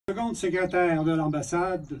Seconde secrétaire de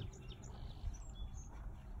l'ambassade,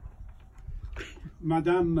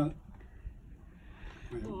 Madame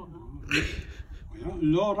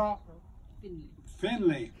Laura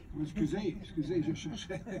Finlay. Excusez, je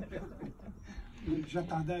cherchais.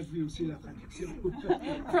 J'attendais lui aussi la traduction.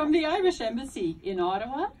 From the Irish Embassy in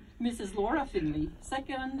Ottawa, Mrs. Laura Finlay,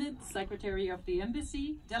 seconded Secretary of the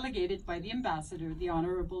Embassy, delegated by the Ambassador, the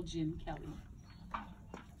Honourable Jim Kelly.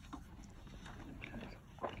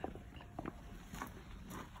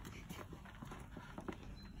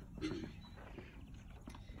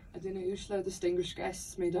 Adina Ushla, distinguished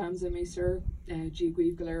guests, mesdames et messieurs,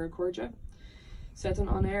 Giagwiv Galera Corja. C'est un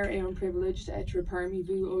honneur et un privilège d'être parmi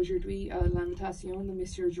vous aujourd'hui à l'invitation de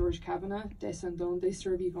Monsieur Georges Kavanagh, descendant des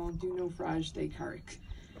survivants du naufrage des Carricks.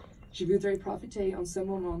 Je voudrais profiter en ce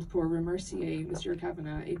moment pour remercier Monsieur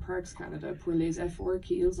Kavanagh et Parks Canada pour les efforts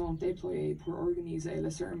qu'ils ont déployés pour organiser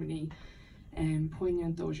la cérémonie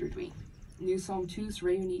poignante d'aujourd'hui. Nous sommes tous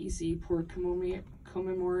réunis ici pour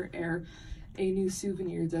commémorer et nous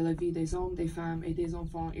souvenir de la vie des hommes, des femmes et des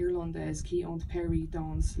enfants irlandais qui ont péri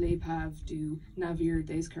dans l'épave du navire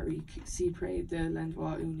des Carricks, si près de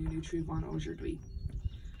l'endroit où nous nous trouvons aujourd'hui.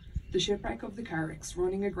 The shipwreck of the Carricks,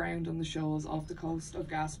 running aground on the shoals off the coast of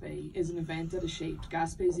Gaspé, is an event that has shaped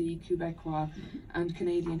Gaspésie, Quebecois, and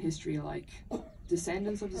Canadian history alike.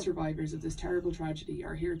 Descendants of the survivors of this terrible tragedy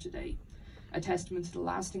are here today, a testament to the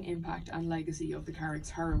lasting impact and legacy of the Carricks'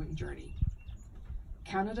 harrowing journey.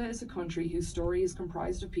 Canada is a country whose story is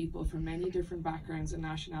comprised of people from many different backgrounds and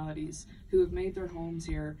nationalities who have made their homes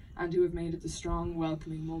here and who have made it the strong,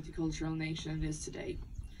 welcoming, multicultural nation it is today.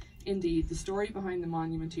 Indeed, the story behind the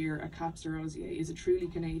monument here at Cap-des-Rosiers is a truly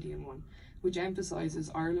Canadian one, which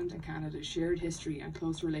emphasises Ireland and Canada's shared history and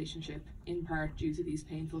close relationship, in part due to these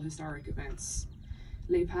painful historic events.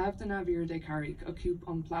 L'épave de navire des Carricks occupe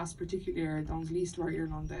une place particulière dans l'histoire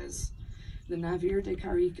irlandaise. Le navire des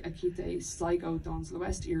Carricks a quitté Sligo dans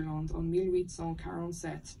l'Ouest Irlande en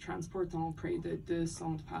 1847, transportant près de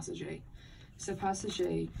 200 passagers. Ces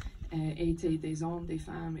passagers étaient des hommes, des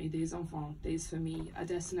femmes et des enfants, des familles à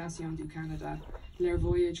destination du Canada, leur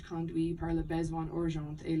voyage conduit par le besoin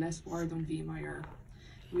urgent et l'espoir d'une vie meilleure.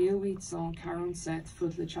 1847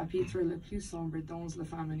 fut le chapitre le plus sombre dans la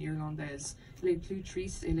famine irlandaise, les plus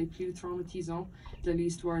tristes et les plus traumatisants de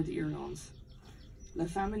l'histoire d'Irlande. La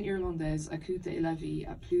famine irlandaise a coûté la vie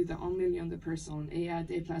à plus de 1 million de personnes et a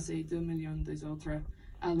déplacé 2 millions des autres,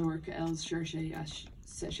 alors qu'elles cherchaient à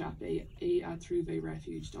s'échapper et à trouver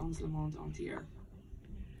refuge dans le monde entier.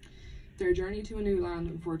 Their journey to a new land,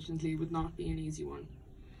 unfortunately, would not be an easy one.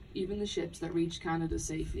 Even the ships that reached Canada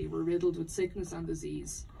safely were riddled with sickness and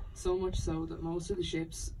disease, so much so that most of the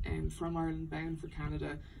ships from Ireland bound for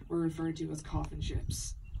Canada were referred to as coffin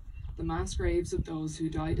ships. The mass graves of those who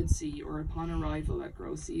died at sea or upon arrival at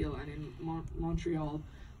Grosse Ille and in Montreal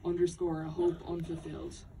underscore a hope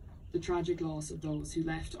unfulfilled, the tragic loss of those who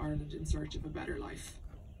left Ireland in search of a better life.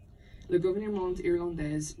 Le gouvernement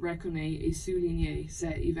irlandais reconnaît et souligne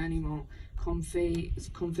ces événements comme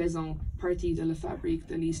faisant partie de la fabrique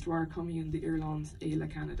de l'histoire commune d'Irlande et le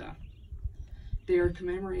Canada. They are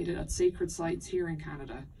commemorated at sacred sites here in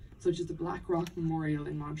Canada, such as the Black Rock Memorial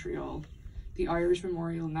in Montreal, the Irish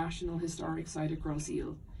Memorial National Historic Site at Grosse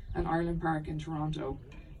Ille, and Ireland Park in Toronto,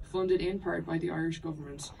 funded in part by the Irish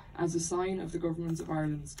government as a sign of the Government of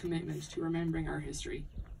Ireland's commitment to remembering our history.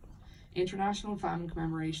 International famine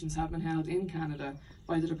commemorations have been held in Canada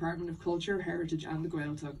by the Department of Culture, Heritage and the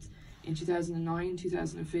Gaeltacht in 2009,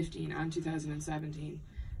 2015 and 2017,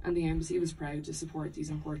 and the Embassy was proud to support these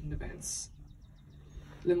important events.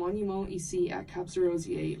 Le monument ici à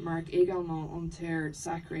Cap-des-Rosiers marque également une terre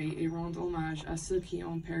sacrée et rend hommage à ceux qui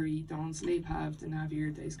ont péri dans l'épave de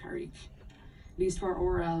navire des Carricks. L'histoire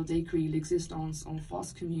orale décrit l'existence en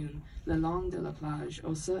fosse commune le long de la plage,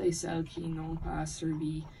 où ceux et celles qui n'ont pas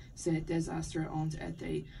survécu ces désastres ont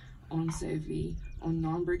été ensevelis en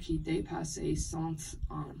nombre qui dépassait 100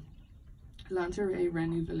 ans. L'intérêt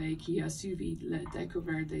renouvelé qui a suivi la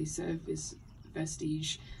découverte de ces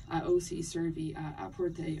vestiges a aussi servi à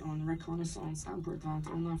apporter une reconnaissance importante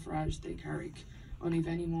au naufrage des Carricks, un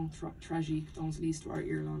événement tragique dans l'histoire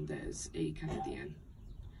irlandaise et canadienne.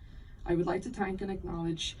 I would like to thank and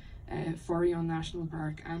acknowledge Forthcoming National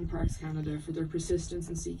Park and Parks Canada for their persistence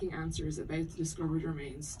in seeking answers about the discovered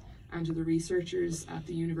remains, and to the researchers at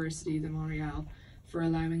the University de Montreal for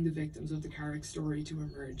allowing the victims of the Carrick story to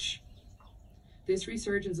emerge. This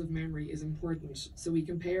resurgence of memory is important, so we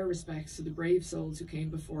can pay our respects to the brave souls who came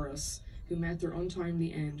before us, who met their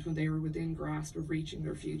untimely end when they were within grasp of reaching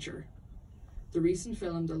their future. The recent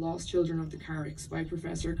film The Lost Children of the Carricks by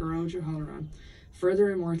Professor Josepha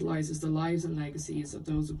further immortalises the lives and legacies of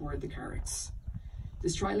those aboard the Carricks.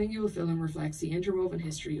 This trilingual film reflects the interwoven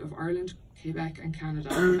history of Ireland, Quebec and Canada,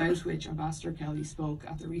 about which Ambassador Kelly spoke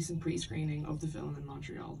at the recent pre-screening of the film in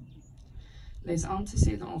Montreal. Les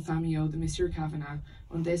antécédents familiaux de Monsieur Kavanagh,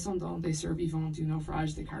 un descendant des survivants du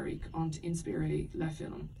naufrage de Carrick, ont inspiré le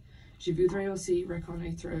film. Je voudrais aussi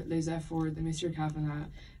reconnaître les efforts de Monsieur Kavanagh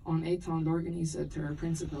en étant l'organisateur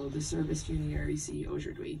principal du service funéraire ici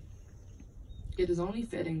aujourd'hui. It is only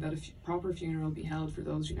fitting that a proper funeral be held for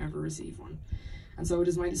those who never receive one, and so it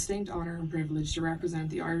is my distinct honour and privilege to represent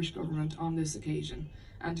the Irish Government on this occasion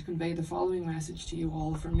and to convey the following message to you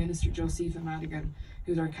all from Minister Josepha Madigan,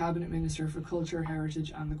 who is our Cabinet Minister for Culture,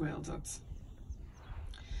 Heritage and the Gaeltacht.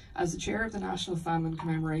 As the Chair of the National Famine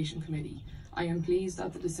Commemeration Committee, I am pleased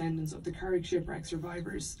that the descendants of the Carrick shipwreck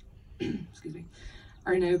survivors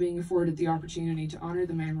are now being afforded the opportunity to honour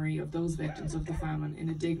the memory of those victims of the famine in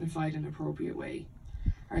a dignified and appropriate way.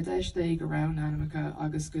 Ardesh de Garau Nanamica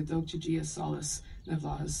agus Godogcha Gias Solis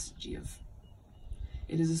Navlas Giav.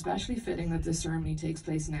 It is especially fitting that this ceremony takes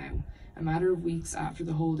place now, a matter of weeks after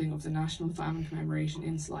the holding of the National Famine Commemoration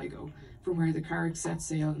in Sligo, from where the Carricks set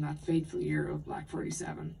sail in that fateful year of Black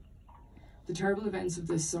 47. The terrible events of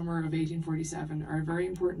this summer of 1847 are a very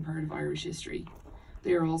important part of Irish history.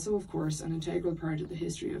 They are also, of course, an integral part of the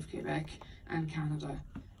history of Quebec and Canada.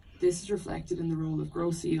 This is reflected in the role of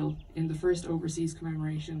Grosse Ille in the first overseas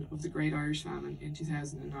commemoration of the Great Irish Famine in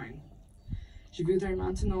 2009. Je voudrais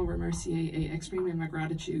maintenant remercier et exprimer ma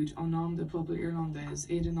gratitude au nom du peuple irlandais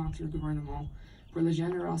et de notre gouvernement pour la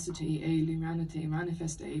générosité et l'humanité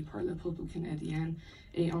manifestée par le peuple canadien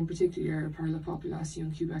et en particulier par la population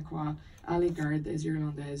québécoise à l'égard des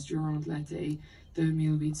Irlandais durant l'été de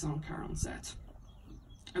 1847.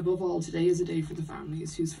 Above all, today is a day for the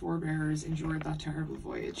families whose forebears endured that terrible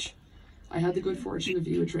voyage. I had the good fortune to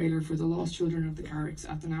view a trailer for the lost children of the Carricks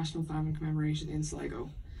at the National Famine Commemoration in Sligo.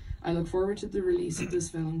 I look forward to the release of this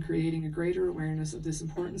film, creating a greater awareness of this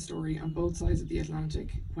important story on both sides of the Atlantic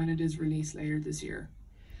when it is released later this year.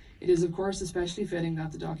 It is of course especially fitting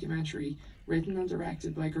that the documentary, written and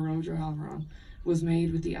directed by Garoja Halmaron, was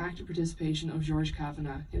made with the active participation of George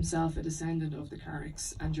Kavanagh, himself a descendant of the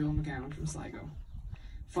Carricks, and Joe McGowan from Sligo.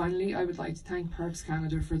 Finally, I would like to thank Parks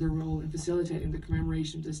Canada for their role in facilitating the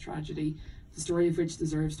commemoration of this tragedy, the story of which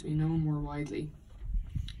deserves to be known more widely.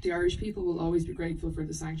 The Irish people will always be grateful for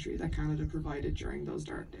the sanctuary that Canada provided during those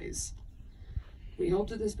dark days. We hope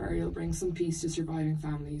that this burial brings some peace to surviving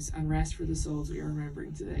families and rest for the souls we are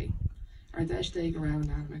remembering today. Ardesh de Garau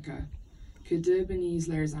Nanamica, que Dieu bénisse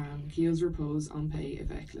leurs âmes, qu'ils reposent en paix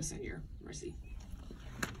avec le Seigneur. Merci.